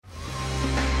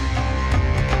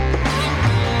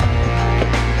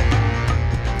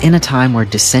in a time where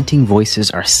dissenting voices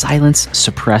are silenced,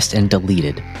 suppressed, and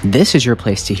deleted. This is your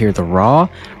place to hear the raw,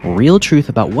 real truth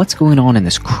about what's going on in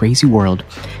this crazy world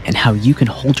and how you can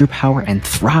hold your power and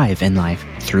thrive in life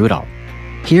through it all.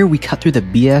 Here we cut through the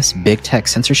BS big tech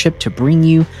censorship to bring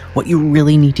you what you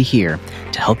really need to hear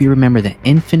to help you remember the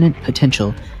infinite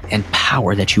potential and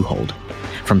power that you hold.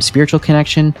 From spiritual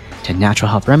connection to natural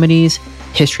health remedies,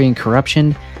 history and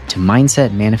corruption, to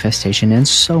mindset, manifestation, and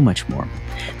so much more.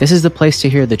 This is the place to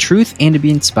hear the truth and to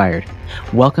be inspired.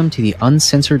 Welcome to the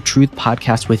Uncensored Truth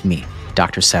Podcast with me,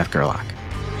 Dr. Seth Gerlach.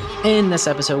 In this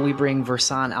episode, we bring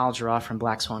Versan Aljarrah from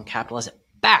Black Swan Capitalist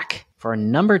back for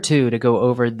number 2 to go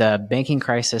over the banking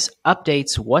crisis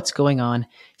updates, what's going on,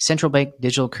 central bank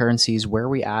digital currencies, where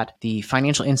we at, the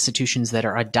financial institutions that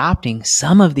are adopting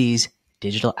some of these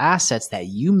digital assets that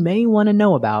you may want to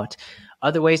know about,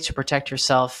 other ways to protect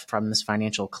yourself from this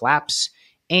financial collapse,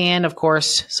 and of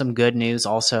course, some good news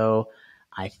also.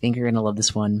 I think you're going to love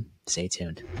this one. Stay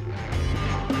tuned.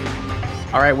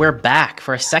 All right, we're back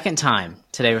for a second time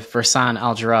today with Versan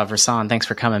Aljarrah. Versan, thanks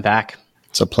for coming back.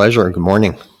 It's a pleasure. Good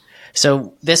morning.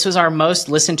 So this was our most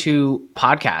listened to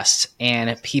podcast,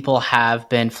 and people have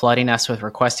been flooding us with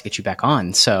requests to get you back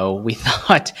on. So we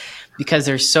thought, because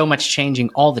there's so much changing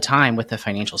all the time with the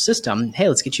financial system, hey,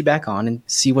 let's get you back on and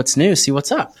see what's new, see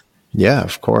what's up. Yeah,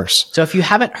 of course. So if you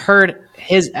haven't heard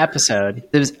his episode,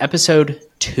 it was episode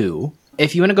 2.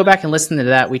 If you want to go back and listen to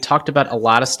that, we talked about a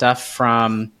lot of stuff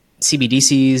from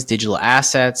CBDCs, digital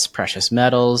assets, precious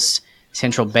metals,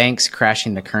 central banks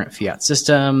crashing the current fiat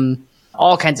system,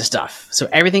 all kinds of stuff. So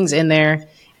everything's in there.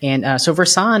 And so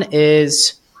Versan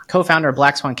is co-founder of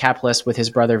Black Swan Capitalist with his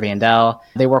brother Vandal.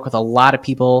 They work with a lot of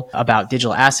people about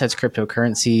digital assets,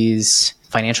 cryptocurrencies,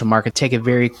 financial market, take a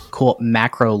very cool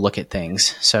macro look at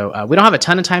things. So we don't have a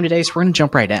ton of time today, so we're going to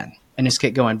jump right in and just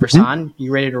get going. Versan,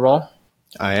 you ready to roll?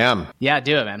 I am. Yeah,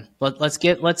 do it, man. Let's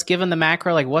give them the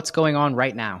macro, like what's going on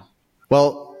right now.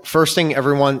 Well, first thing,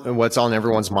 what's on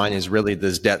everyone's mind is really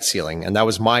this debt ceiling. And that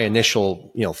was my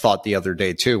initial, thought the other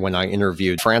day too, when I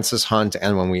interviewed Francis Hunt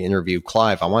and when we interviewed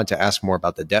Clive. I wanted to ask more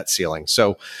about the debt ceiling.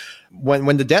 So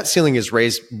when the debt ceiling is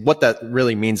raised, what that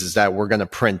really means is that we're going to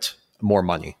print more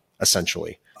money,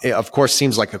 essentially. It, of course,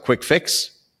 seems like a quick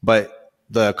fix, but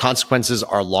the consequences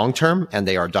are long-term and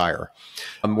they are dire.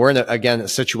 We're in, a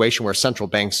situation where central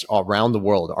banks around the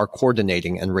world are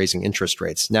coordinating and raising interest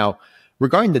rates. Now,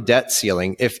 regarding the debt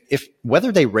ceiling, if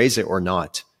whether they raise it or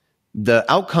not, the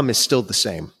outcome is still the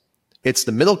same. It's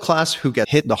the middle class who get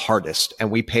hit the hardest, and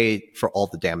we pay for all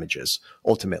the damages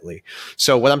ultimately.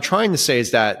 So what I'm trying to say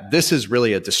is that this is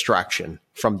really a distraction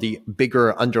from the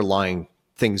bigger underlying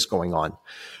things going on.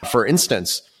 For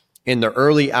instance, in the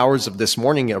early hours of this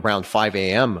morning, around 5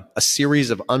 a.m., a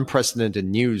series of unprecedented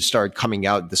news started coming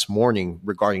out this morning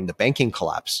regarding the banking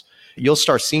collapse. You'll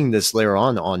start seeing this later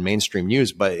on mainstream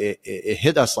news, but it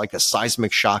hit us like a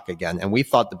seismic shock again. And we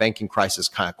thought the banking crisis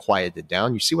kind of quieted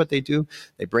down. You see what they do?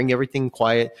 They bring everything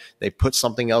quiet. They put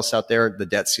something else out there, the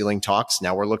debt ceiling talks.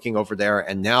 Now we're looking over there,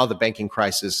 and now the banking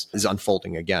crisis is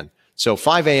unfolding again. So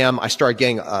 5 a.m., I started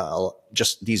getting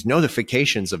just these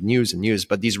notifications of news,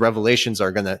 but these revelations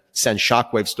are going to send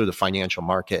shockwaves through the financial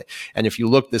market. And if you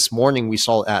look this morning, we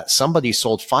saw that somebody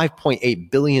sold $5.8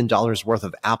 billion worth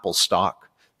of Apple stock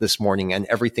this morning, and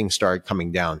everything started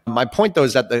coming down. My point, though,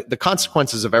 is that the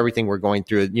consequences of everything we're going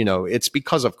through, it's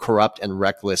because of corrupt and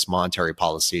reckless monetary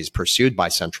policies pursued by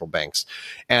central banks.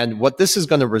 And what this is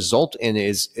going to result in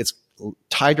is it's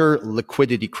tighter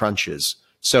liquidity crunches.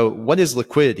 So what is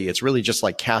liquidity? It's really just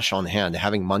like cash on hand,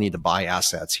 having money to buy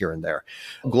assets here and there.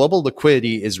 Global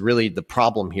liquidity is really the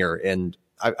problem here. And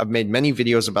I've made many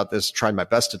videos about this, tried my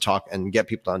best to talk and get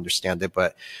people to understand it,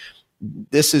 but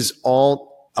this is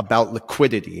all about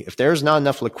liquidity. If there's not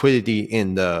enough liquidity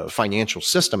in the financial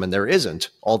system, and there isn't,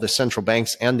 all the central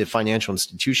banks and the financial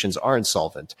institutions are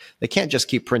insolvent. They can't just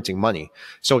keep printing money.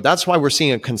 So that's why we're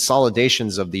seeing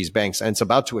consolidations of these banks, and it's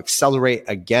about to accelerate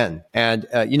again. And,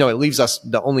 it leaves us,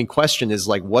 the only question is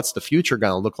like, what's the future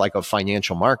going to look like of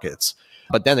financial markets?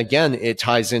 But then again, it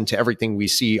ties into everything we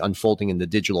see unfolding in the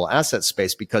digital asset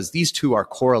space, because these two are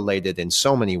correlated in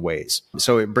so many ways.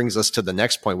 So it brings us to the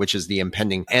next point, which is the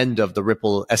impending end of the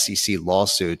Ripple SEC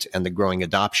lawsuit and the growing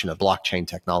adoption of blockchain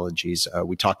technologies.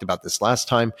 We talked about this last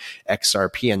time.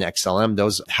 XRP and XLM,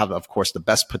 those have, of course, the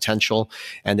best potential,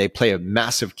 and they play a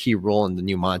massive key role in the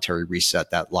new monetary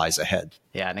reset that lies ahead.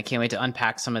 Yeah, and I can't wait to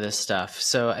unpack some of this stuff.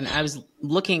 So, and I was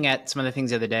looking at some of the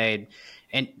things the other day,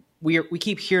 and we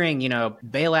keep hearing,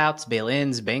 bailouts,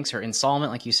 bail-ins, banks are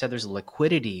insolvent. Like you said, there's a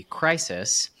liquidity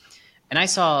crisis. And I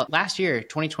saw last year,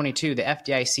 2022, the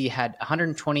FDIC had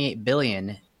 $128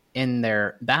 billion in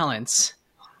their balance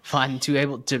fund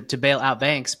to bail out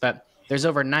banks, but there's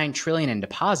over $9 trillion in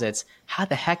deposits. How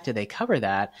the heck do they cover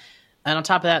that? And on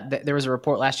top of that, there was a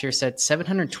report last year said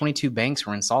 722 banks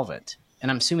were insolvent. And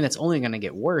I'm assuming that's only going to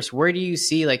get worse. Where do you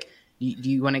see, like, do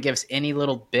you want to give us any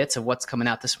little bits of what's coming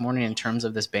out this morning in terms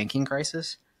of this banking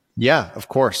crisis? Yeah, of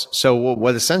course. So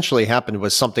what essentially happened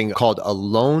was something called a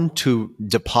loan to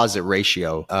deposit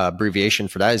ratio. Abbreviation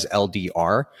for that is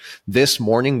LDR. This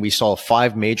morning, we saw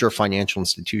 5 major financial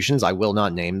institutions. I will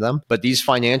not name them, but these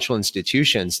financial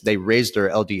institutions, they raised their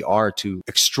LDR to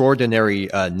extraordinary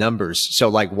numbers. So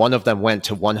like one of them went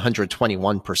to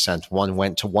 121%, one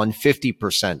went to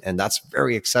 150%, and that's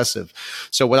very excessive.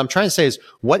 So what I'm trying to say is,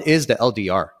 what is the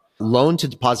LDR? Loan to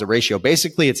deposit ratio.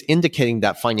 Basically, it's indicating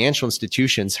that financial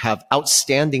institutions have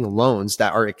outstanding loans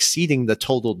that are exceeding the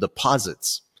total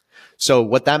deposits. So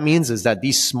what that means is that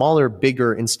these smaller,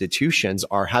 bigger institutions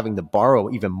are having to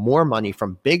borrow even more money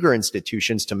from bigger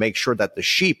institutions to make sure that the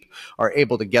sheep are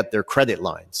able to get their credit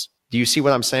lines. Do you see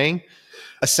what I'm saying?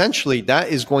 Essentially, that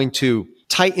is going to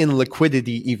tighten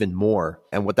liquidity even more.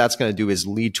 And what that's going to do is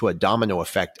lead to a domino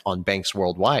effect on banks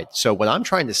worldwide. So what I'm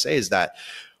trying to say is that,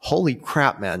 holy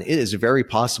crap, man, it is very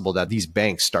possible that these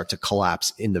banks start to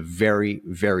collapse in the very,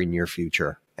 very near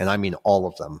future. And I mean all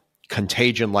of them.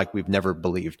 Contagion like we've never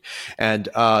believed. And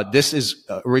this is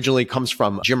originally comes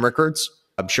from Jim Rickards.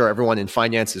 I'm sure everyone in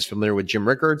finance is familiar with Jim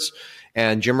Rickards.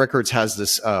 And Jim Rickards has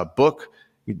this book,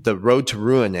 The Road to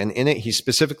Ruin. And in it, he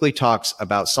specifically talks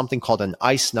about something called an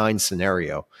ICE 9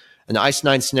 scenario. An ICE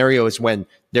 9 scenario is when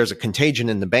there's a contagion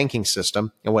in the banking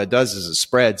system. And what it does is it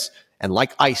spreads. And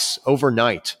like ice,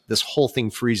 overnight, this whole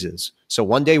thing freezes. So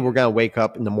one day we're going to wake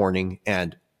up in the morning,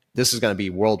 and this is going to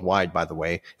be worldwide, by the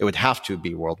way. It would have to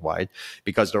be worldwide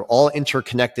because they're all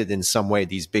interconnected in some way,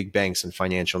 these big banks and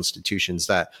financial institutions,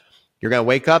 that you're going to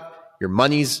wake up, your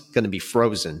money's going to be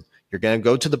frozen. You're going to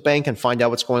go to the bank and find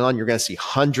out what's going on. You're going to see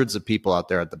hundreds of people out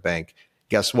there at the bank.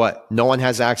 Guess what? No one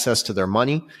has access to their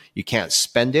money. You can't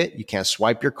spend it. You can't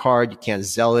swipe your card. You can't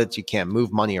Zelle it. You can't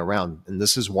move money around. And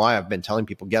this is why I've been telling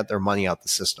people get their money out the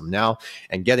system now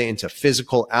and get it into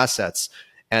physical assets.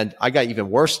 And I got even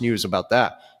worse news about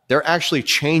that. They're actually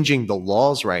changing the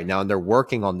laws right now, and they're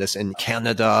working on this in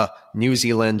Canada, New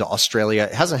Zealand, Australia.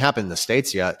 It hasn't happened in the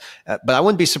States yet, but I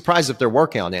wouldn't be surprised if they're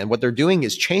working on it. And what they're doing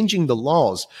is changing the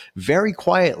laws very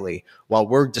quietly while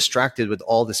we're distracted with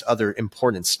all this other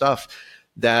important stuff,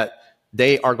 that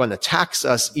they are going to tax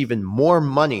us even more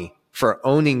money for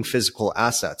owning physical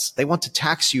assets. They want to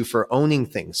tax you for owning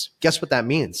things. Guess what that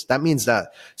means? That means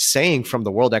that saying from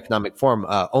the World Economic Forum,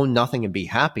 own nothing and be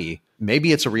happy,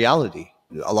 maybe it's a reality.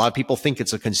 A lot of people think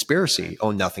it's a conspiracy,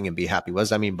 own nothing and be happy. What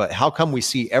does that mean? But how come we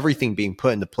see everything being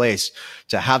put into place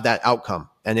to have that outcome?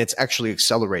 And it's actually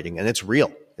accelerating, and it's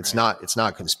real. It's not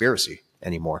a conspiracy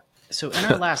anymore. So in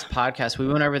our last podcast, we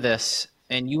went over this,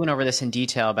 and you went over this in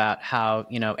detail about how,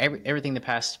 everything the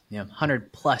past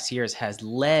 100 plus years has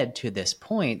led to this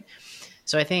point.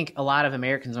 So I think a lot of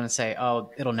Americans want to say,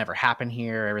 oh, it'll never happen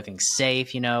here, everything's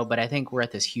safe, but I think we're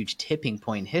at this huge tipping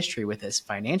point in history with this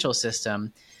financial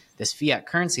system, this fiat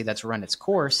currency that's run its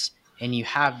course, and you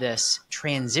have this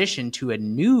transition to a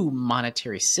new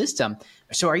monetary system.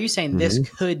 So are you saying this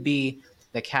could be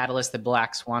the catalyst, the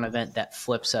black swan event that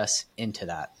flips us into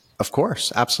that? Of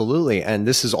course, absolutely. And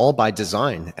this is all by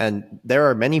design. And there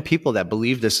are many people that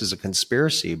believe this is a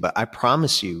conspiracy, but I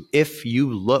promise you, if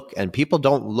you look, and people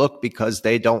don't look because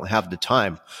they don't have the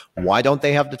time. Why don't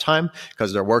they have the time?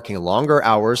 Because they're working longer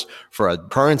hours for a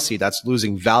currency that's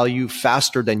losing value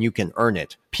faster than you can earn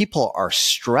it. People are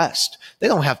stressed. They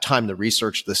don't have time to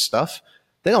research this stuff.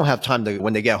 They don't have time to,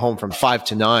 when they get home from 5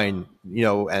 to 9,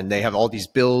 and they have all these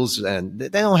bills, and they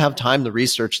don't have time to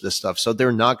research this stuff. So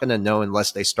they're not going to know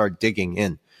unless they start digging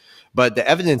in. But the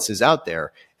evidence is out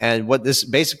there. And what this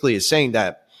basically is saying,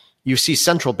 that you see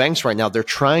central banks right now, they're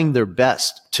trying their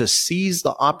best to seize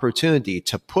the opportunity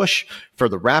to push for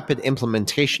the rapid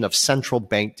implementation of central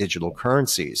bank digital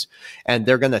currencies. And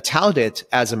they're going to tout it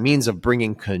as a means of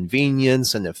bringing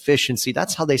convenience and efficiency.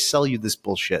 That's how they sell you this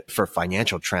bullshit. For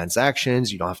financial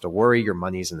transactions, you don't have to worry. Your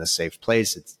money's in a safe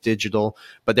place. It's digital.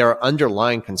 But there are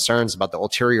underlying concerns about the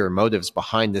ulterior motives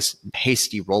behind this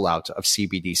hasty rollout of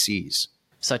CBDCs.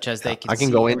 Such as they can I can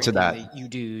go into that.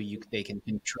 They can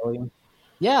control you.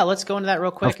 Yeah, let's go into that real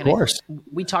quick. Of course.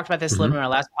 We talked about this a little bit in our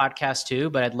last podcast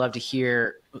too, but I'd love to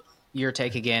hear your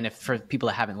take again for people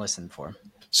that haven't listened before.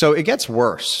 So it gets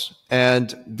worse.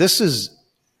 And this is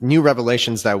new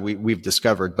revelations that we've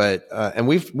discovered, but and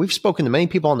we've spoken to many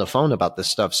people on the phone about this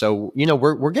stuff. So,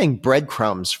 we're getting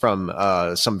breadcrumbs from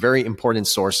some very important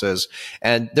sources,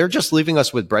 and they're just leaving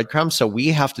us with breadcrumbs. So we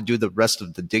have to do the rest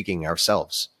of the digging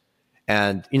ourselves.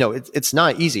 And, it's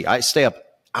not easy. I stay up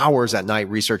hours at night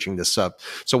researching this stuff.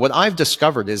 So what I've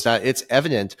discovered is that it's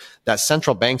evident that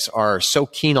central banks are so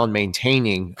keen on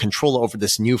maintaining control over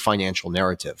this new financial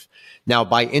narrative. Now,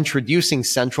 by introducing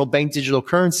central bank digital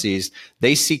currencies,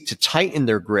 they seek to tighten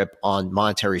their grip on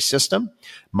monetary system,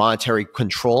 monetary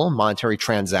control, monetary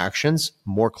transactions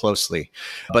more closely.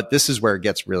 But this is where it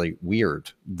gets really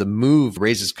weird. The move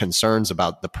raises concerns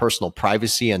about the personal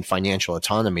privacy and financial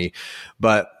autonomy,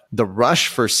 but the rush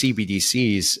for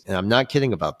CBDCs, and I'm not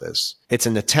kidding about this, it's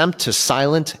an attempt to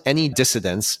silence any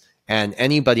dissidents and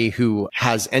anybody who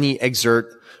has any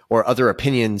exert or other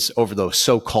opinions over the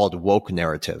so-called woke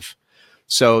narrative.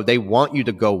 So they want you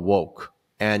to go woke.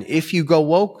 And if you go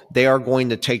woke, they are going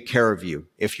to take care of you.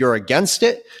 If you're against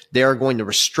it, they are going to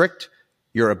restrict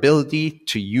your ability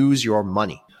to use your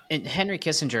money. And Henry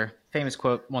Kissinger, famous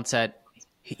quote, once said,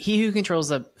 "He who controls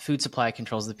the food supply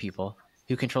controls the people.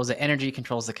 Who controls the energy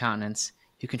controls the continents.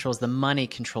 Who controls the money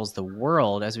controls the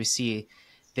world." As we see,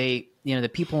 the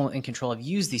people in control have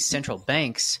used these central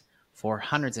banks for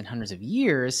hundreds and hundreds of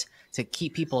years to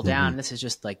keep people down. Mm-hmm. This is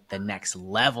just like the next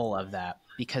level of that,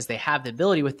 because they have the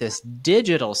ability with this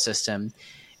digital system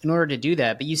in order to do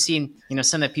that. But you've seen,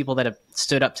 some of the people that have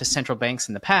stood up to central banks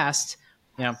in the past,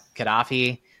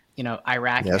 Gaddafi,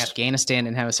 Iraq, yes, and Afghanistan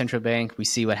didn't have a central bank. We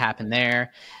see what happened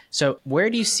there. So where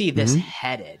do you see this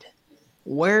headed?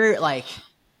 Where,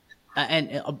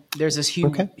 there's this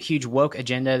huge woke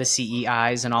agenda, the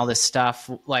CEIs and all this stuff.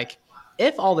 Like,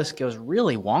 if all this goes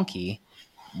really wonky,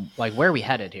 like, where are we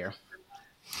headed here?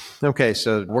 Okay,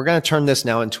 so we're going to turn this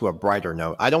now into a brighter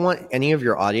note. I don't want any of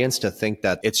your audience to think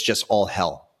that it's just all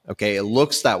hell. Okay, it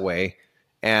looks that way,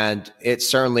 and it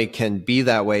certainly can be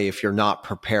that way if you're not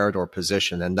prepared or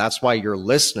positioned. And that's why your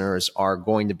listeners are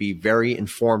going to be very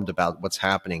informed about what's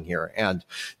happening here. And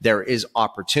there is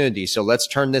opportunity. So let's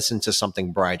turn this into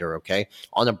something brighter, okay?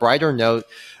 On a brighter note,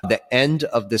 the end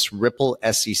of this Ripple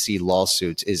SEC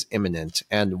lawsuit is imminent.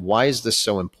 And why is this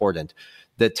so important?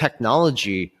 The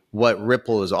technology, what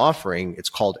Ripple is offering, it's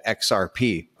called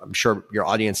XRP. I'm sure your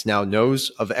audience now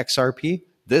knows of XRP.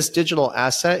 This digital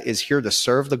asset is here to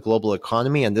serve the global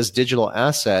economy. And this digital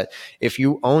asset, if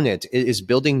you own it, it is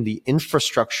building the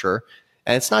infrastructure.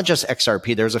 And it's not just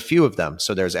XRP. There's a few of them.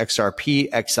 So there's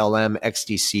XRP, XLM,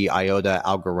 XDC, IOTA,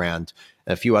 Algorand,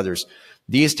 and a few others.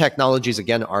 These technologies,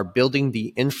 again, are building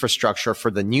the infrastructure for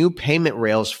the new payment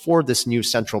rails for this new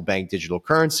central bank digital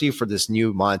currency, for this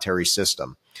new monetary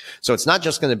system. So it's not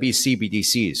just going to be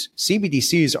CBDCs.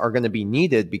 CBDCs are going to be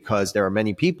needed because there are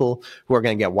many people who are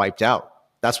going to get wiped out.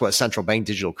 That's what a central bank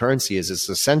digital currency is. It's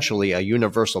essentially a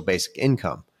universal basic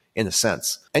income, in a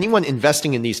sense. Anyone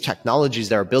investing in these technologies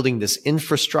that are building this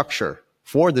infrastructure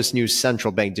for this new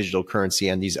central bank digital currency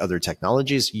and these other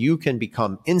technologies, you can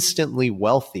become instantly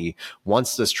wealthy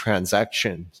once this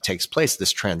transaction takes place,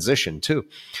 this transition too.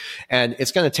 And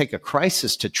it's going to take a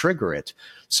crisis to trigger it.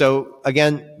 So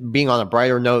again, being on a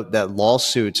brighter note, that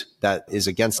lawsuit that is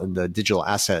against the digital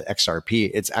asset XRP,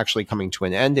 it's actually coming to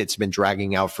an end. It's been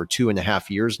dragging out for 2.5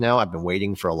 years now. I've been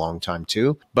waiting for a long time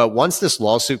too. But once this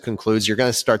lawsuit concludes, you're going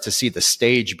to start to see the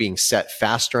stage being set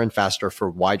faster and faster for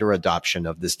wider adoption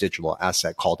of this digital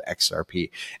asset called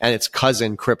XRP and its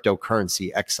cousin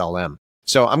cryptocurrency XLM.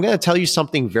 So I'm going to tell you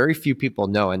something very few people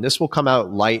know, and this will come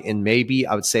out light in maybe,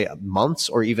 I would say, months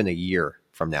or even a year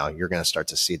from now. You're going to start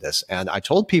to see this. And I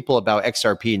told people about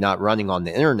XRP not running on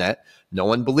the internet. No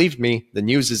one believed me. The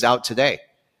news is out today.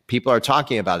 People are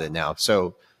talking about it now.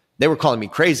 So they were calling me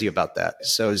crazy about that.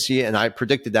 So and I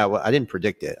predicted that. Well, I didn't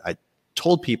predict it. I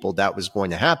told people that was going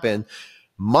to happen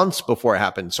months before it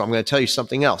happened. So I'm going to tell you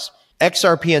something else.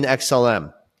 XRP and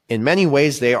XLM, in many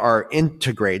ways, they are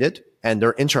integrated and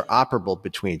they're interoperable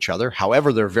between each other.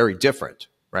 However, they're very different,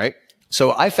 right?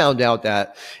 So I found out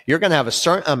that you're going to have a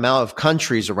certain amount of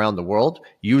countries around the world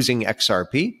using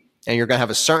XRP, and you're going to have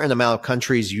a certain amount of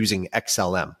countries using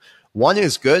XLM. One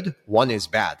is good, one is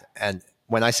bad. And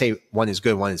when I say one is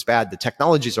good, one is bad, the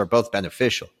technologies are both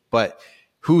beneficial. But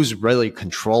who's really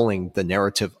controlling the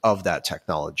narrative of that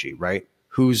technology, right?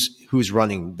 Who's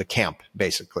running the camp,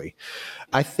 basically?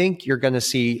 I think you're going to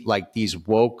see like these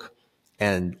woke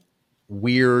and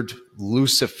weird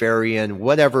Luciferian,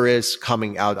 whatever is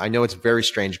coming out. I know it's very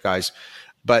strange, guys,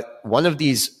 but one of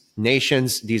these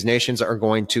nations are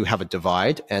going to have a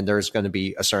divide, and there's going to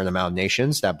be a certain amount of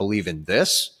nations that believe in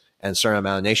this and a certain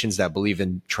amount of nations that believe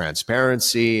in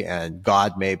transparency and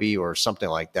God maybe, or something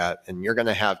like that. And you're going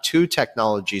to have two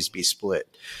technologies be split.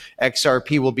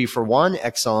 XRP will be for one,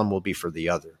 XLM will be for the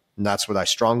other. And that's what I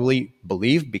strongly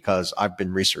believe because I've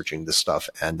been researching this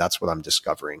stuff and that's what I'm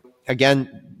discovering.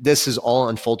 Again, this is all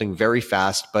unfolding very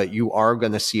fast, but you are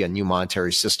going to see a new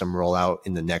monetary system roll out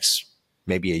in the next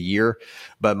maybe a year.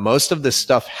 But most of this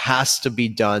stuff has to be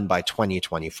done by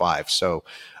 2025. So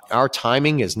our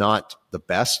timing is not the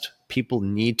best. People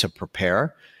need to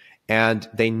prepare. And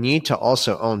they need to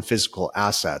also own physical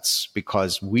assets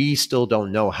because we still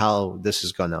don't know how this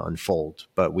is going to unfold,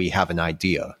 but we have an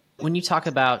idea. When you talk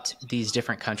about these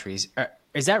different countries,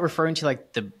 is that referring to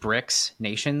like the BRICS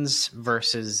nations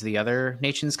versus the other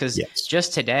nations? Because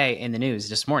just today in the news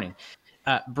this morning,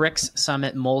 BRICS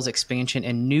summit mulls expansion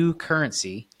and new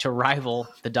currency to rival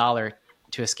the dollar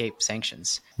to escape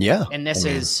sanctions. Yeah. And this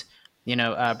is,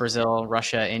 Brazil,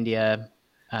 Russia, India,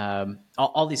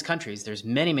 all these countries. There's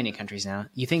many, many countries now.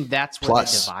 You think that's where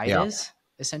the divide is,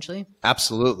 essentially?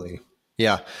 Absolutely.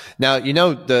 Yeah. Now,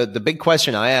 the big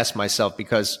question I ask myself,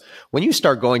 because when you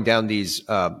start going down these,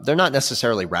 they're not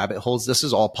necessarily rabbit holes. This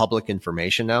is all public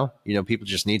information now. People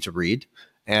just need to read.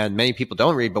 And many people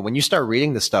don't read. But when you start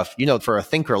reading this stuff, for a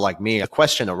thinker like me, a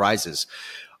question arises.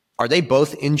 Are they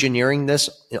both engineering this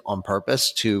on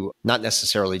purpose to not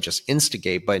necessarily just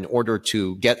instigate, but in order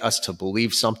to get us to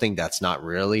believe something that's not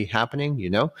really happening,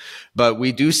 But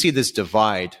we do see this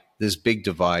divide, this big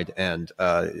divide, and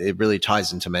it really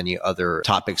ties into many other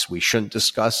topics we shouldn't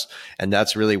discuss. And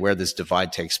that's really where this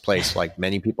divide takes place. Like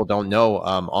many people don't know,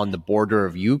 on the border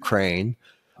of Ukraine,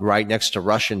 right next to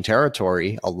Russian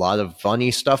territory, a lot of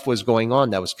funny stuff was going on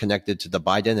that was connected to the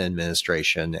Biden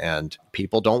administration. And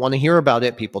people don't want to hear about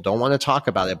it. People don't want to talk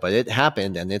about it, but it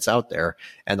happened and it's out there.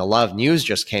 And a lot of news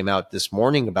just came out this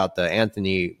morning about the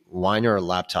Anthony Weiner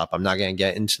laptop. I'm not going to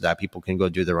get into that. People can go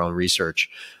do their own research.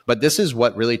 But this is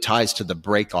what really ties to the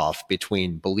break-off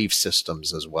between belief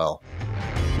systems as well.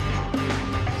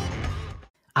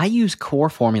 I use core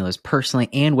formulas personally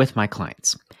and with my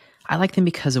clients. I like them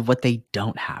because of what they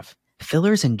don't have: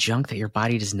 fillers and junk that your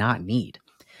body does not need.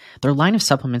 Their line of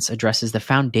supplements addresses the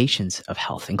foundations of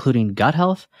health, including gut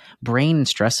health, brain and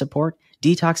stress support,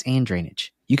 detox, and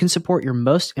drainage. You can support your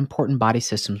most important body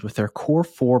systems with their Core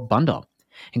 4 bundle,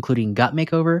 including Gut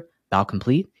Makeover, Bowel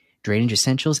Complete, Drainage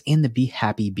Essentials, and the Be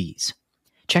Happy Bees.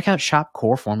 Check out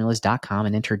shopcoreformulas.com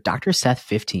and enter Dr. Seth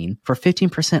 15 for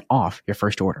 15% off your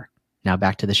first order. Now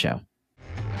back to the show.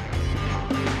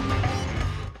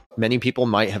 Many people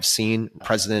might have seen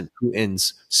President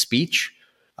Putin's speech.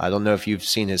 I don't know if you've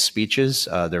seen his speeches.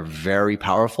 They're very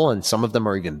powerful, and some of them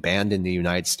are even banned in the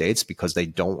United States because they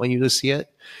don't want you to see it.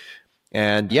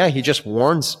 And yeah, he just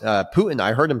warns Putin.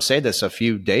 I heard him say this a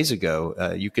few days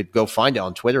ago. You could go find it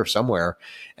on Twitter somewhere.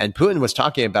 And Putin was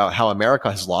talking about how America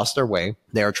has lost their way.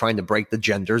 They are trying to break the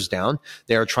genders down.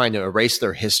 They are trying to erase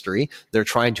their history. They're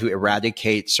trying to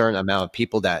eradicate certain amount of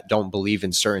people that don't believe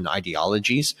in certain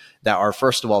ideologies that are,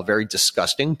 first of all, very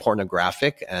disgusting,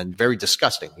 pornographic, and very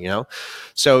disgusting,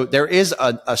 So there is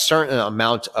a certain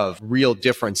amount of real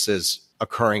differences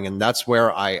occurring. And that's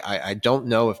where I don't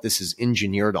know if this is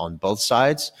engineered on both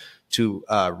sides to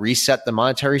reset the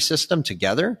monetary system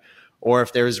together, or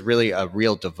if there's really a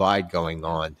real divide going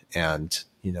on. And,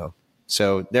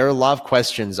 so there are a lot of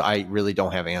questions I really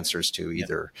don't have answers to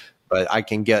either, but I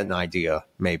can get an idea,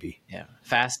 maybe. Yeah.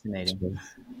 Fascinating.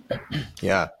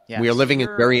 Yeah. We are living in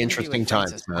very interesting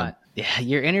times, man. Yeah.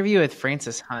 Your interview with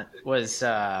Francis Hunt was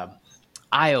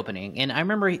eye-opening. And I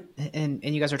remember, and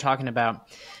you guys were talking about,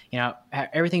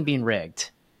 everything being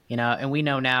rigged, and we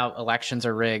know now elections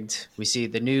are rigged. We see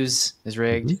the news is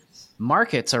rigged. Mm-hmm.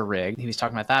 Markets are rigged. He was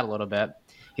talking about that a little bit.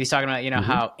 He was talking about,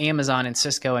 how Amazon and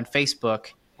Cisco and Facebook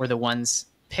were the ones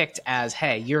picked as,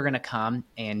 hey, you're going to come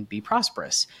and be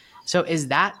prosperous. So is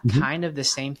that kind of the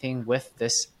same thing with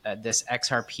this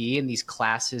XRP and these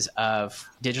classes of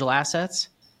digital assets?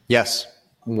 Yes.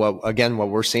 Well, again, what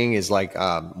we're seeing is like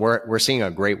we're seeing a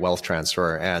great wealth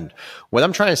transfer. And what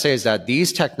I'm trying to say is that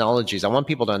these technologies, I want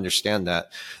people to understand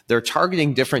that they're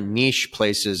targeting different niche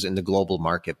places in the global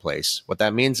marketplace. What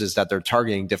that means is that they're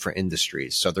targeting different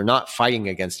industries. So they're not fighting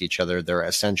against each other. They're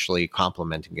essentially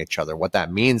complementing each other. What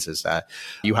that means is that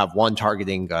you have one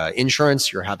targeting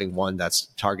insurance, you're having one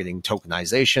that's targeting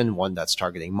tokenization, one that's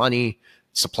targeting money,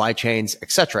 supply chains,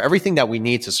 etc. Everything that we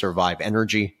need to survive,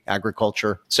 energy,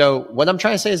 agriculture. So what I'm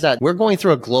trying to say is that we're going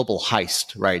through a global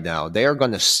heist right now. They are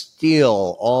going to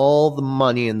steal all the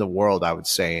money in the world, I would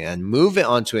say, and move it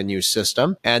onto a new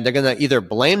system. And they're going to either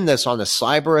blame this on a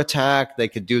cyber attack. They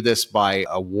could do this by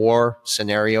a war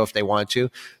scenario if they wanted to.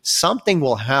 Something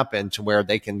will happen to where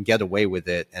they can get away with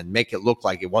it and make it look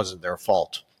like it wasn't their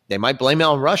fault. They might blame it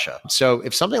on Russia. So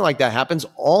if something like that happens,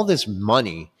 all this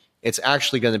money It's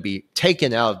actually going to be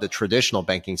taken out of the traditional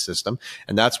banking system.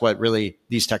 And that's what really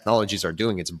these technologies are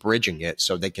doing. It's bridging it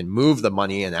so they can move the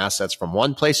money and assets from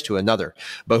one place to another.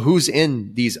 But who's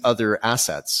in these other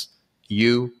assets?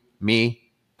 You,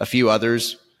 me, a few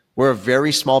others. We're a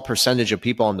very small percentage of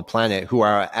people on the planet who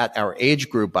are at our age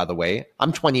group, by the way.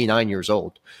 I'm 29 years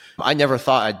old. I never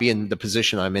thought I'd be in the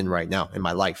position I'm in right now in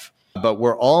my life. But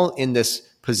we're all in this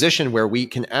position where we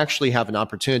can actually have an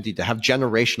opportunity to have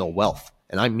generational wealth.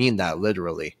 And I mean that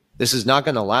literally. This is not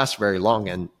going to last very long.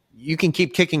 And you can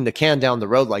keep kicking the can down the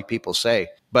road, like people say.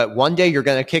 But one day you're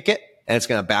going to kick it and it's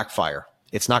going to backfire.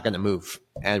 It's not going to move.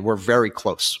 And we're very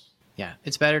close. Yeah,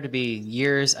 it's better to be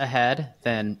years ahead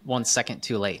than 1 second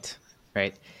too late,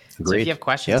 right? Agreed. So if you have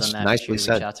questions on that, nicely reach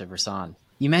out to Versan.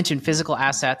 You mentioned physical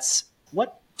assets.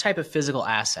 What type of physical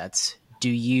assets do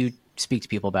you speak to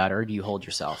people about, or do you hold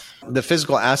yourself? The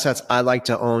physical assets I like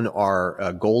to own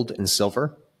are gold and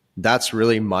silver. That's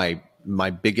really my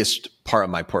biggest part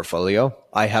of my portfolio.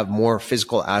 I have more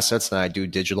physical assets than I do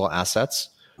digital assets.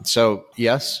 So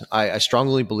yes, I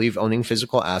strongly believe owning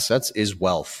physical assets is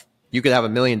wealth. You could have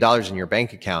 $1 million in your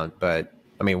bank account, but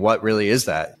I mean, what really is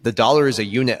that? The dollar is a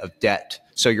unit of debt.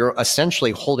 So you're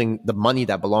essentially holding the money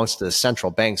that belongs to the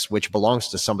central banks, which belongs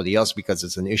to somebody else because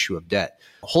it's an issue of debt.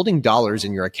 Holding dollars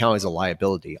in your account is a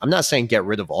liability. I'm not saying get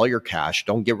rid of all your cash.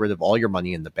 Don't get rid of all your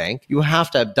money in the bank. You have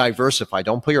to diversify.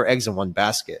 Don't put your eggs in one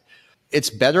basket. It's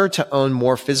better to own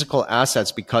more physical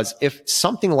assets because if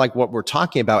something like what we're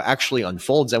talking about actually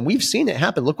unfolds, and we've seen it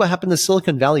happen. Look what happened to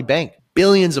Silicon Valley Bank.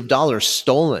 Billions of dollars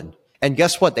stolen. And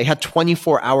guess what? They had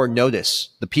 24-hour notice,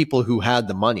 the people who had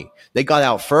the money. They got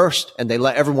out first and they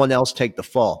let everyone else take the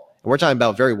fall. And we're talking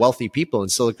about very wealthy people in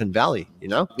Silicon Valley, you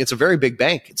know? It's a very big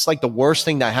bank. It's like the worst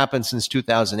thing that happened since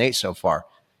 2008 so far.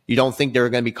 You don't think there are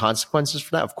going to be consequences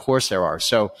for that? Of course there are.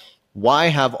 So why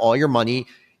have all your money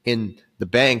in the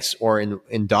banks or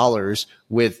in dollars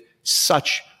with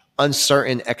such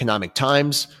uncertain economic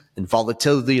times and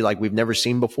volatility like we've never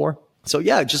seen before? So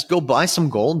yeah, just go buy some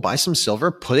gold, buy some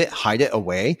silver, put it, hide it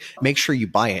away. Make sure you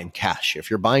buy it in cash. If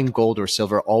you're buying gold or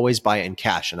silver, always buy it in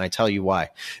cash. And I tell you why.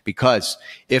 Because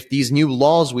if these new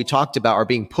laws we talked about are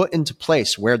being put into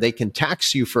place where they can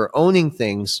tax you for owning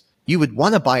things, you would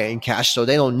want to buy it in cash so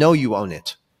they don't know you own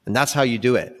it. And that's how you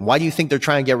do it. Why do you think they're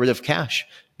trying to get rid of cash?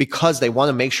 Because they want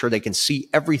to make sure they can see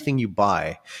everything you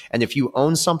buy. And if you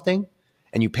own something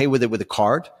and you pay with it with a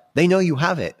card, they know you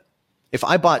have it. If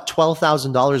I bought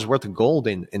 $12,000 worth of gold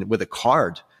with a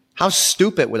card, how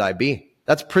stupid would I be?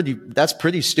 That's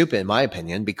pretty stupid in my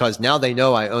opinion, because now they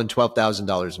know I own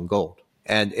 $12,000 in gold.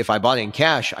 And if I bought it in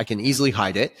cash, I can easily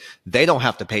hide it. They don't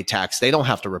have to pay tax. They don't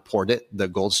have to report it, the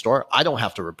gold store. I don't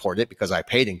have to report it because I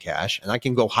paid in cash, and I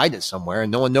can go hide it somewhere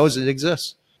and no one knows it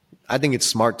exists. I think it's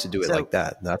smart to do it like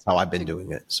that. That's how I've been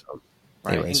doing it. So.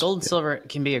 Right. And gold and silver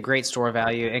can be a great store of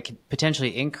value. It can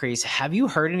potentially increase. Have you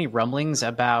heard any rumblings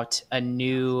about a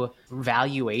new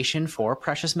valuation for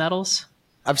precious metals?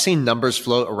 I've seen numbers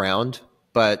float around,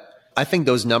 but I think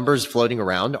those numbers floating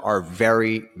around are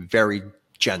very, very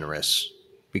generous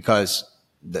because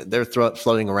they're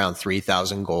floating around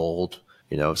 3,000 gold.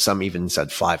 You know, some even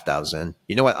said 5,000.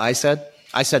 You know what I said?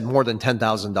 I said more than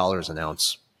 $10,000 an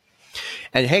ounce.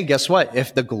 And hey, guess what?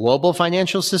 If the global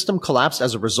financial system collapsed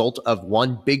as a result of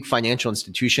one big financial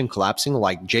institution collapsing,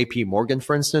 like JP Morgan,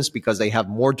 for instance, because they have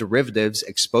more derivatives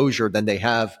exposure than they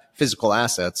have physical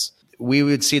assets, we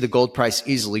would see the gold price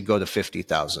easily go to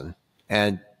 50,000.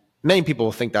 And many people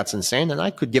will think that's insane, and I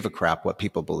could give a crap what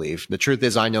people believe. The truth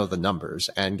is I know the numbers.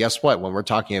 And guess what? When we're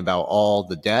talking about all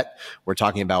the debt, we're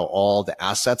talking about all the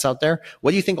assets out there,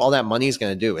 what do you think all that money is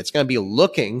going to do? It's going to be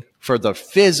looking for the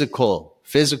physical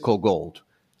gold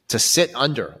to sit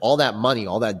under all that money,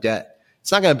 all that debt.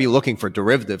 It's not going to be looking for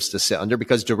derivatives to sit under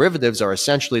because derivatives are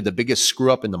essentially the biggest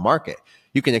screw up in the market.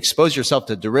 You can expose yourself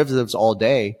to derivatives all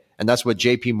day. And that's what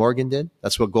JP Morgan did.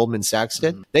 That's what Goldman Sachs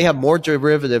did. Mm-hmm. They have more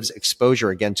derivatives exposure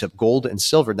again to gold and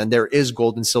silver than there is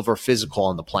gold and silver physical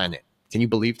on the planet. Can you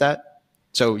believe that?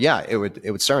 So yeah, it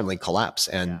would certainly collapse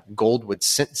and gold would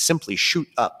simply shoot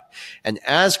up. And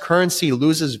as currency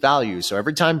loses value, so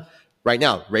every time right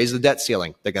now, raise the debt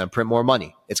ceiling. They're going to print more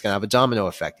money. It's going to have a domino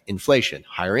effect. Inflation,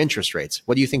 higher interest rates.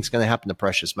 What do you think is going to happen to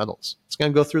precious metals? It's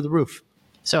going to go through the roof.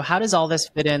 So how does all this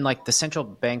fit in, like the central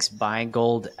banks buying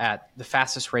gold at the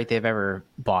fastest rate they've ever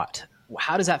bought?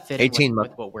 How does that fit in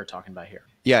with what we're talking about here?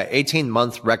 Yeah,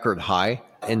 18-month record high.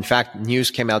 In fact, news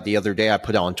came out the other day. I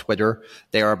put it on Twitter.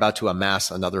 They are about to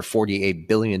amass another $48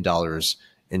 billion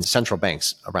in central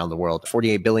banks around the world,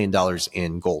 $48 billion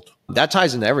in gold. That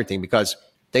ties into everything because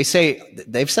they've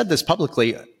said this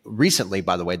publicly recently,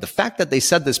 by the way. The fact that they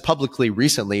said this publicly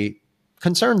recently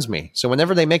concerns me. So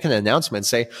whenever they make an announcement,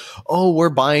 say, oh, we're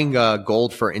buying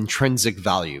gold for intrinsic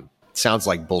value. Sounds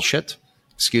like bullshit.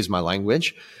 Excuse my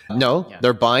language. No,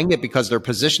 they're buying it because they're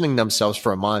positioning themselves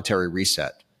for a monetary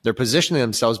reset. They're positioning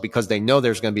themselves because they know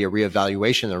there's going to be a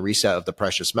reevaluation and a reset of the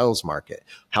precious metals market.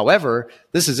 However,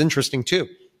 this is interesting too.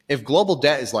 If global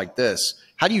debt is like this,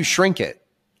 how do you shrink it?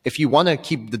 If you want to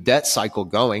keep the debt cycle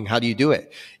going, how do you do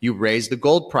it? You raise the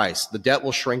gold price. The debt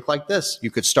will shrink like this. You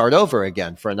could start over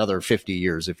again for another 50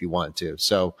 years if you wanted to.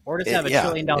 So, or just have a $1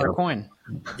 trillion coin.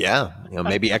 Yeah.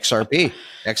 Maybe XRP.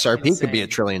 XRP could be a $1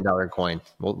 trillion coin.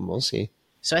 We'll see.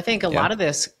 So I think a lot of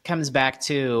this comes back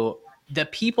to the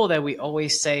people that we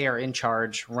always say are in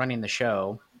charge running the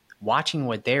show, watching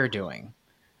what they're doing.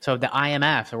 So the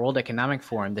IMF, the World Economic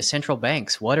Forum, the central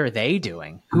banks, what are they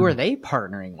doing? Who are they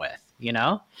partnering with?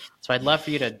 So I'd love for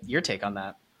your take on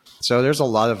that. So there's a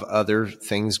lot of other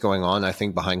things going on, I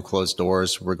think, behind closed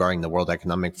doors regarding the World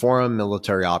Economic Forum,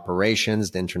 military operations,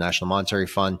 the International Monetary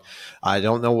Fund. I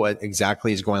don't know what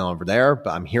exactly is going on over there, but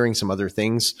I'm hearing some other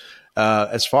things.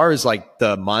 As far as like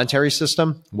the monetary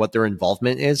system, what their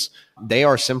involvement is, they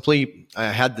are simply,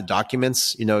 I had the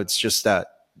documents, it's just that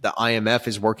the IMF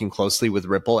is working closely with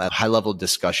Ripple at high-level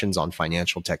discussions on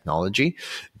financial technology,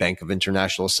 Bank of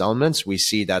International Settlements. We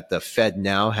see that the Fed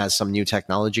now has some new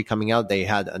technology coming out. They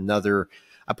had another,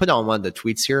 I put on one of the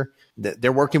tweets here,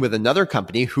 they're working with another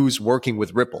company who's working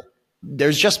with Ripple.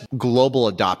 There's just global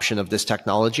adoption of this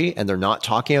technology, and they're not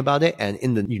talking about it. And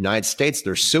in the United States,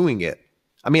 they're suing it.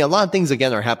 I mean, a lot of things,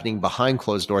 again, are happening behind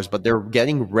closed doors, but they're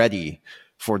getting ready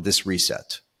for this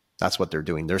reset. That's what they're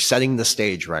doing. They're setting the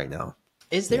stage right now.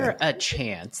 Is there a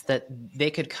chance that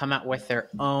they could come out with their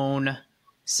own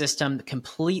system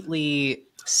completely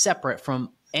separate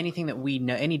from anything that we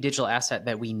know, any digital asset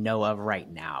that we know of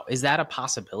right now? Is that a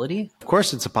possibility? Of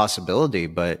course, it's a possibility.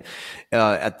 But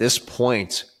at this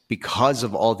point, because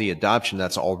of all the adoption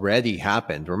that's already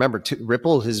happened, remember,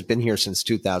 Ripple has been here since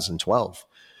 2012.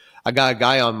 I got a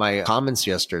guy on my comments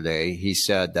yesterday. He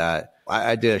said that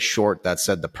I did a short that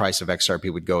said the price of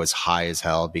XRP would go as high as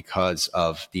hell because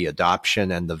of the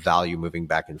adoption and the value moving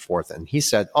back and forth. And he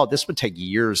said, oh, this would take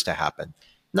years to happen.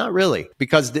 Not really,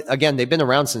 because again, they've been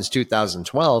around since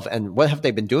 2012. And what have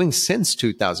they been doing since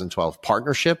 2012?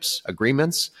 Partnerships,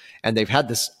 agreements, and they've had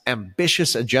this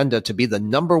ambitious agenda to be the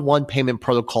 #1 payment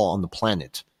protocol on the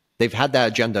planet. They've had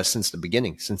that agenda since the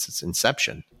beginning, since its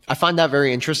inception. I find that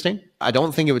very interesting. I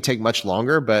don't think it would take much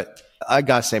longer, but I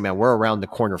gotta say, man, we're around the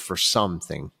corner for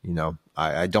something.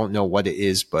 I don't know what it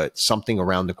is, but something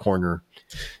around the corner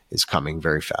is coming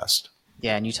very fast.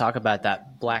 Yeah, and you talk about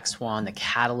that black swan, the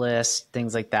catalyst,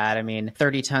 things like that. I mean,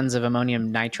 30 tons of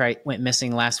ammonium nitrate went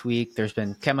missing last week. There's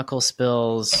been chemical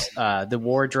spills. The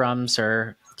war drums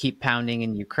keep pounding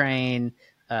in Ukraine.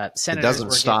 Senators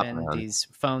were given these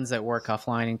phones that work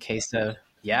offline in case of,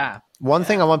 One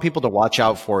thing I want people to watch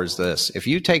out for is this. If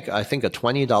you take, I think, a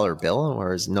 $20 bill,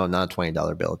 not a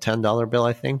 $20 bill, a $10 bill,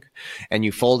 I think, and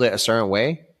you fold it a certain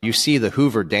way, you see the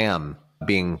Hoover Dam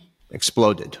being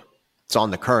exploded. It's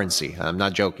on the currency. I'm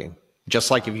not joking.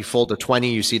 Just like if you fold a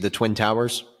 20, you see the Twin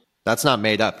Towers. That's not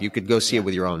made up. You could go see it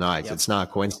with your own eyes. Yep. It's not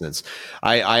a coincidence.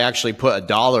 I actually put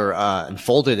 $1 and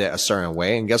folded it a certain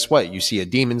way, and guess what? You see a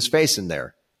demon's face in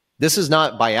there. This is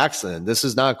not by accident. This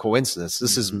is not a coincidence.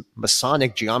 This is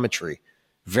Masonic geometry.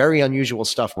 Very unusual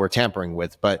stuff we're tampering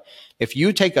with. But if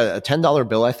you take a $10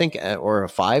 bill, I think, or a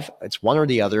 $5, it's one or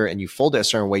the other, and you fold it a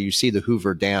certain way, you see the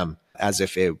Hoover Dam as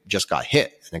if it just got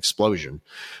hit, an explosion.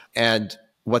 And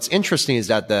what's interesting is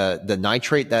that the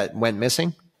nitrate that went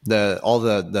missing, all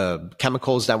the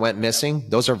chemicals that went missing,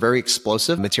 those are very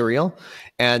explosive material.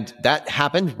 And that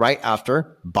happened right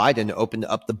after Biden opened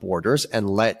up the borders and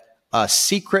let a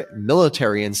secret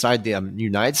military inside the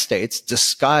United States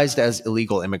disguised as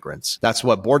illegal immigrants. That's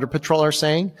what Border Patrol are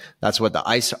saying. That's what the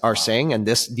ICE are saying. And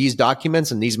these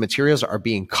documents and these materials are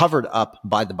being covered up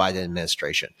by the Biden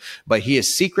administration. But he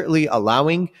is secretly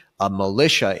allowing a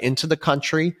militia into the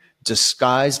country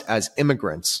disguised as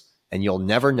immigrants. And you'll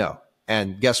never know.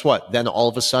 And guess what? Then all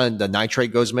of a sudden the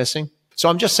nitrate goes missing. So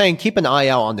I'm just saying, keep an eye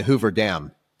out on the Hoover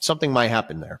Dam. Something might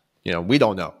happen there. We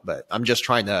don't know, but I'm just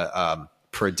trying to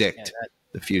predict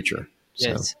the future.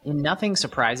 So. Nothing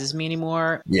surprises me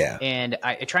anymore. Yeah. And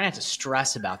I try not to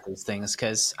stress about these things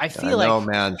because I feel like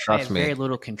man, trust I have me. very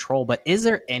little control. But is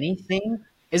there anything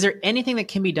that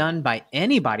can be done by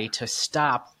anybody to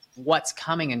stop what's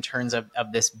coming in terms of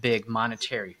this big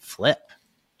monetary flip?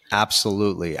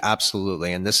 Absolutely.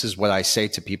 Absolutely. And this is what I say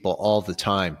to people all the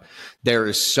time. There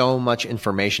is so much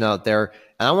information out there.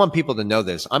 And I want people to know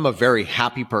this. I'm a very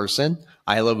happy person.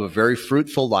 I live a very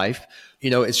fruitful life.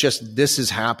 It's just, this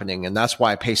is happening. And that's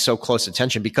why I pay so close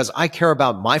attention, because I care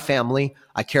about my family.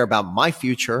 I care about my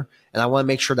future. And I want to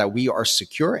make sure that we are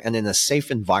secure and in a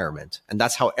safe environment. And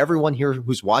that's how everyone here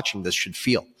who's watching this should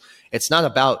feel. It's not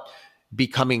about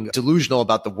becoming delusional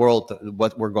about the world,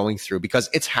 what we're going through, because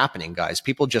it's happening, guys.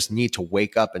 People just need to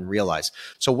wake up and realize.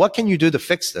 So what can you do to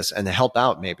fix this and help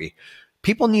out? Maybe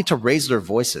people need to raise their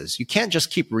voices. You can't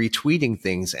just keep retweeting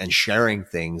things and sharing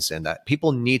things, and that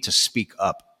people need to speak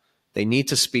up. They need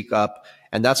to speak up.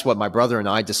 And that's what my brother and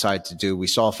I decided to do. We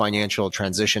saw a financial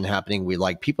transition happening. We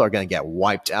people are going to get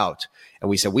wiped out. And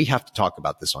we said, we have to talk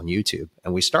about this on YouTube.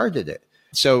 And we started it.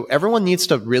 So everyone needs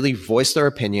to really voice their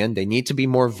opinion. They need to be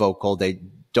more vocal. They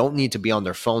don't need to be on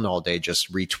their phone all day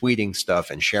just retweeting stuff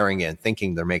and sharing it and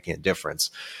thinking they're making a difference.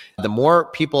 The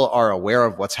more people are aware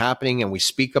of what's happening and we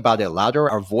speak about it louder,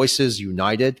 our voices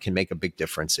united can make a big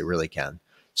difference. It really can.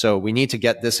 So we need to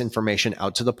get this information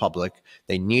out to the public.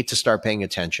 They need to start paying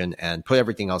attention and put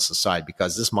everything else aside,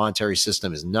 because this monetary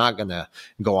system is not going to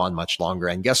go on much longer.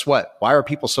 And guess what? Why are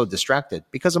people so distracted?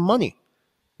 Because of money.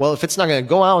 Well, if it's not going to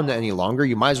go on any longer,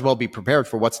 you might as well be prepared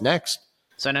for what's next.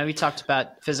 So I know we talked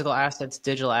about physical assets,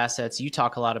 digital assets. You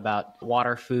talk a lot about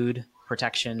water, food,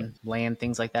 protection, land,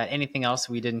 things like that. Anything else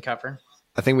we didn't cover?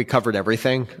 I think we covered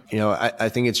everything. I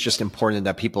think it's just important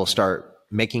that people start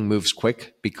making moves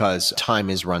quick, because time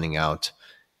is running out.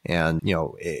 And,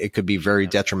 it could be very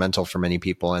detrimental for many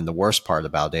people. And the worst part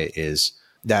about it is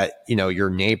that, your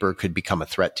neighbor could become a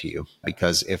threat to you,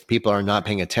 because if people are not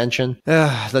paying attention,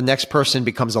 the next person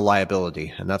becomes a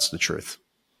liability. And that's the truth.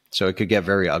 So it could get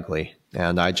very ugly.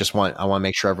 And I want to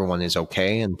make sure everyone is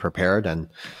okay and prepared. And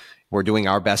we're doing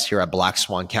our best here at Black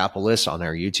Swan Capitalists on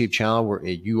our YouTube channel.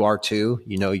 You are too.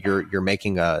 You're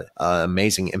making an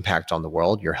amazing impact on the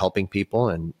world. You're helping people.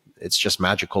 And it's just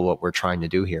magical what we're trying to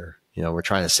do here. We're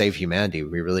trying to save humanity.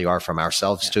 We really are, from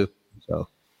ourselves too. So,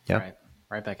 yeah.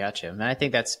 Right back at you. And I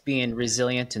think that's being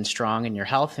resilient and strong in your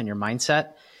health and your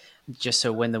mindset, just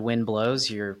so when the wind blows,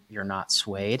 you're not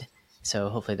swayed. So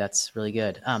hopefully that's really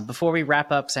good. Before we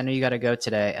wrap up, because I know you got to go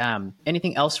today,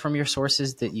 anything else from your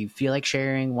sources that you feel like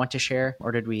sharing, want to share,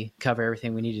 or did we cover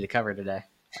everything we needed to cover today?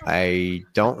 I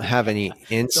don't have any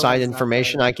inside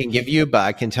information I can give you, but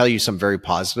I can tell you some very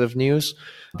positive news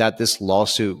that this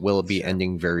lawsuit will be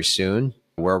ending very soon.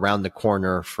 We're around the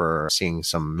corner for seeing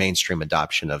some mainstream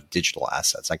adoption of digital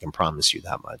assets. I can promise you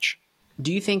that much.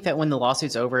 Do you think that when the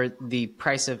lawsuit's over, the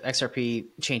price of XRP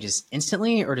changes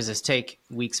instantly, or does this take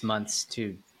weeks, months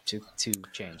to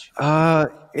change?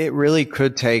 It really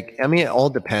could take, it all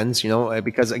depends,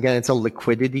 because again, it's a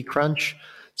liquidity crunch.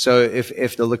 So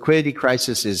if the liquidity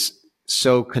crisis is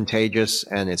so contagious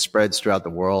and it spreads throughout the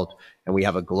world, and we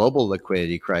have a global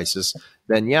liquidity crisis,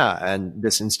 then yeah, and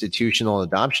this institutional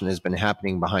adoption has been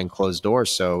happening behind closed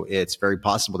doors. So it's very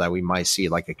possible that we might see,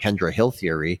 like a Kendra Hill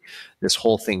theory, this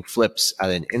whole thing flips at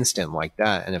an instant like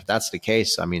that. And if that's the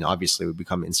case, obviously we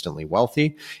become instantly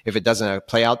wealthy. If it doesn't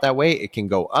play out that way, it can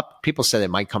go up. People said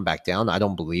it might come back down. I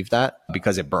don't believe that,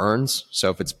 because it burns. So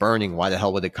if it's burning, why the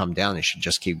hell would it come down? It should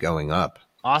just keep going up.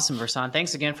 Awesome, Versan.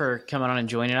 Thanks again for coming on and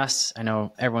joining us. I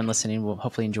know everyone listening will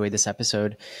hopefully enjoy this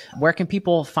episode. Where can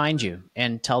people find you,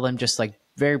 and tell them just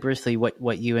very briefly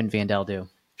what you and Vandel do?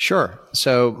 Sure.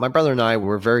 So my brother and I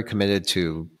were very committed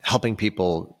to helping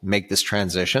people make this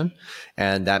transition.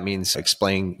 And that means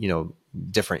explaining,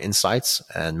 different insights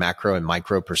and macro and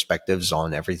micro perspectives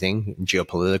on everything,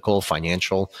 geopolitical,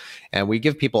 financial. And we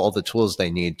give people all the tools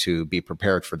they need to be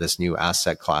prepared for this new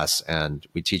asset class. And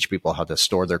we teach people how to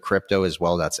store their crypto as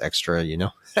well. That's extra,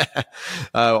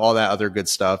 all that other good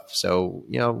stuff. So,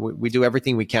 we do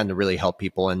everything we can to really help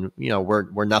people. And,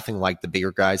 we're nothing like the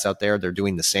bigger guys out there. They're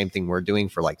doing the same thing we're doing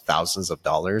for thousands of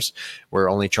dollars. We're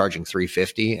only charging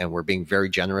 $350, and we're being very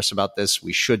generous about this.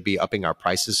 We should be upping our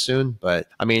prices soon. But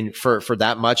for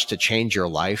that much to change your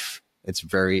life, it's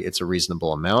a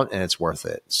reasonable amount, and it's worth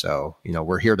it. So,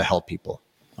 we're here to help people.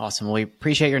 Awesome. Well, we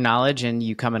appreciate your knowledge and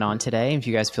you coming on today. If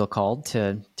you guys feel called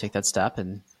to take that step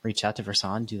and reach out to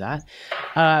Versan, do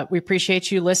that. We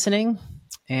appreciate you listening.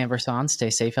 And Versan,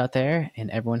 stay safe out there. And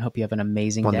everyone, hope you have an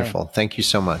amazing day. Wonderful. Thank you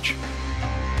so much.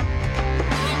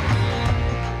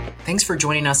 Thanks for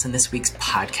joining us in this week's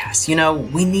podcast.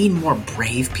 We need more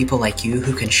brave people like you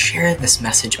who can share this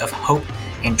message of hope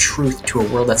and truth to a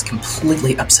world that's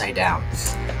completely upside down.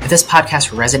 If this podcast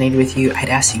resonated with you, I'd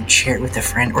ask you to share it with a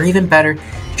friend, or even better,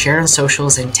 share it on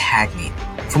socials and tag me.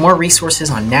 For more resources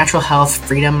on natural health,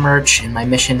 freedom merch, and my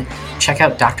mission, check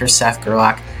out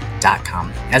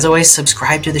drsethgerlach.com. As always,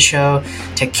 subscribe to the show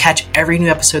to catch every new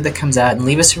episode that comes out, and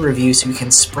leave us a review so we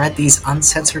can spread these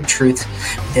uncensored truths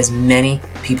with as many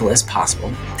people as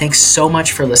possible. Thanks so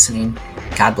much for listening.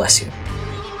 God bless you.